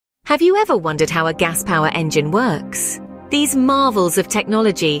Have you ever wondered how a gas power engine works? These marvels of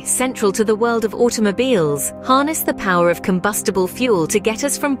technology, central to the world of automobiles, harness the power of combustible fuel to get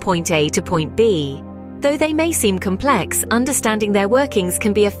us from point A to point B. Though they may seem complex, understanding their workings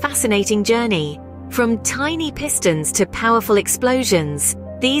can be a fascinating journey. From tiny pistons to powerful explosions,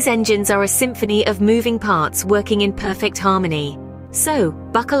 these engines are a symphony of moving parts working in perfect harmony. So,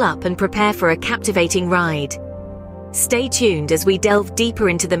 buckle up and prepare for a captivating ride. Stay tuned as we delve deeper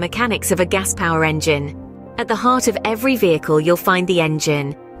into the mechanics of a gas power engine. At the heart of every vehicle you'll find the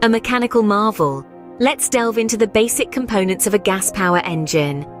engine, a mechanical marvel. Let's delve into the basic components of a gas power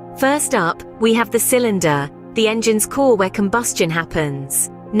engine. First up, we have the cylinder, the engine's core where combustion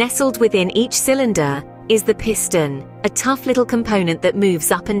happens. Nestled within each cylinder is the piston, a tough little component that moves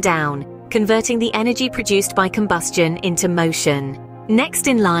up and down, converting the energy produced by combustion into motion. Next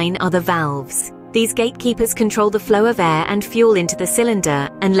in line are the valves. These gatekeepers control the flow of air and fuel into the cylinder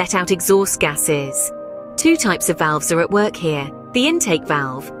and let out exhaust gases. Two types of valves are at work here: the intake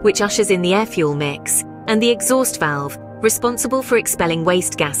valve, which ushers in the air-fuel mix, and the exhaust valve, responsible for expelling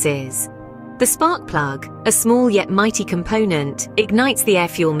waste gases. The spark plug, a small yet mighty component, ignites the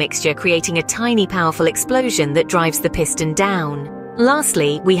air-fuel mixture, creating a tiny powerful explosion that drives the piston down.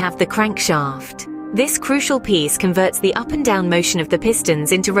 Lastly, we have the crankshaft. This crucial piece converts the up and down motion of the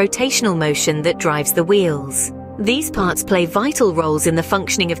pistons into rotational motion that drives the wheels. These parts play vital roles in the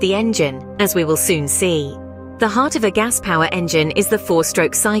functioning of the engine, as we will soon see. The heart of a gas power engine is the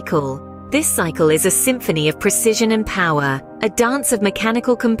four-stroke cycle. This cycle is a symphony of precision and power, a dance of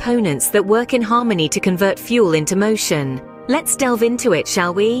mechanical components that work in harmony to convert fuel into motion. Let's delve into it,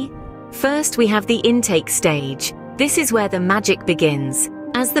 shall we? First, we have the intake stage. This is where the magic begins.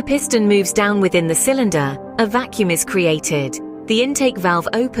 As the piston moves down within the cylinder, a vacuum is created. The intake valve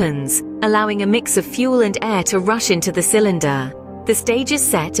opens, allowing a mix of fuel and air to rush into the cylinder. The stage is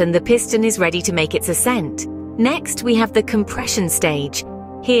set and the piston is ready to make its ascent. Next, we have the compression stage.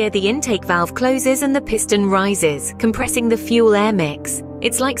 Here, the intake valve closes and the piston rises, compressing the fuel-air mix.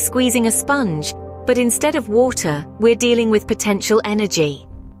 It's like squeezing a sponge, but instead of water, we're dealing with potential energy.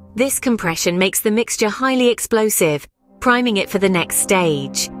 This compression makes the mixture highly explosive, priming it for the next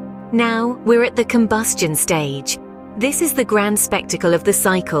stage. Now, we're at the combustion stage. This is the grand spectacle of the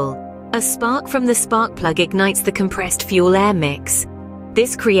cycle. A spark from the spark plug ignites the compressed fuel-air mix.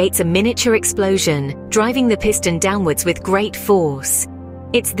 This creates a miniature explosion, driving the piston downwards with great force.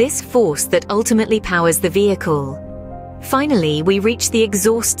 It's this force that ultimately powers the vehicle. Finally, we reach the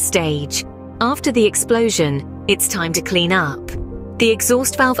exhaust stage. After the explosion, it's time to clean up. The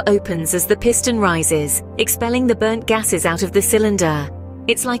exhaust valve opens as the piston rises, expelling the burnt gases out of the cylinder.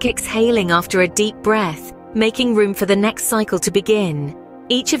 It's like exhaling after a deep breath, making room for the next cycle to begin.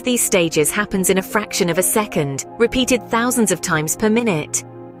 Each of these stages happens in a fraction of a second, repeated thousands of times per minute.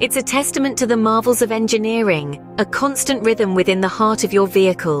 It's a testament to the marvels of engineering, a constant rhythm within the heart of your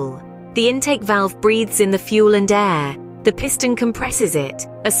vehicle. The intake valve breathes in the fuel and air, the piston compresses it,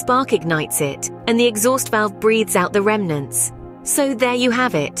 a spark ignites it, and the exhaust valve breathes out the remnants. So there you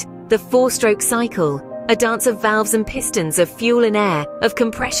have it, the four-stroke cycle, a dance of valves and pistons, of fuel and air, of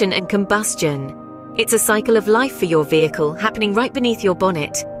compression and combustion. It's a cycle of life for your vehicle, happening right beneath your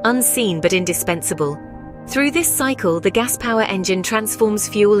bonnet, unseen but indispensable. Through this cycle, the gas power engine transforms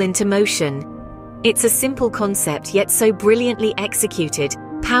fuel into motion. It's a simple concept, yet so brilliantly executed,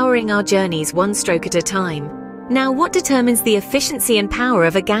 powering our journeys one stroke at a time. Now, what determines the efficiency and power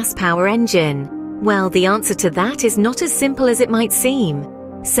of a gas power engine? Well, the answer to that is not as simple as it might seem.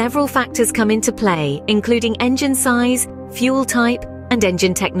 Several factors come into play, including engine size, fuel type, and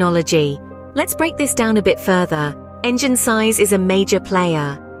engine technology. Let's break this down a bit further. Engine size is a major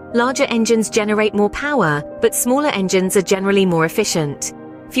player. Larger engines generate more power, but smaller engines are generally more efficient.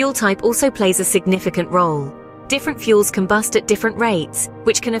 Fuel type also plays a significant role. Different fuels combust at different rates,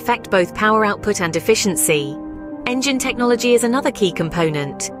 which can affect both power output and efficiency. Engine technology is another key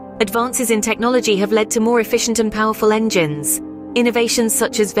component. Advances in technology have led to more efficient and powerful engines. Innovations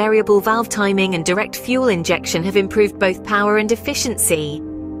such as variable valve timing and direct fuel injection have improved both power and efficiency.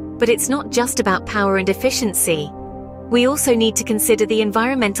 But it's not just about power and efficiency. We also need to consider the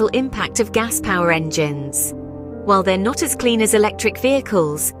environmental impact of gas power engines. While they're not as clean as electric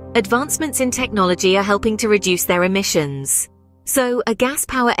vehicles, advancements in technology are helping to reduce their emissions. So, a gas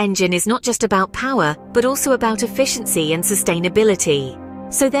power engine is not just about power, but also about efficiency and sustainability.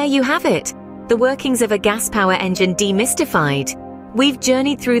 So there you have it, the workings of a gas power engine demystified. We've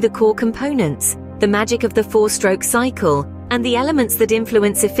journeyed through the core components, the magic of the four-stroke cycle, and the elements that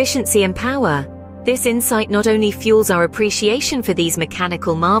influence efficiency and power. This insight not only fuels our appreciation for these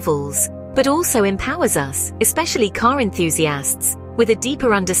mechanical marvels, but also empowers us, especially car enthusiasts, with a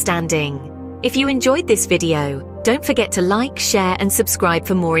deeper understanding. If you enjoyed this video, don't forget to like, share, and subscribe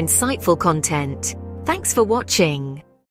for more insightful content. Thanks for watching.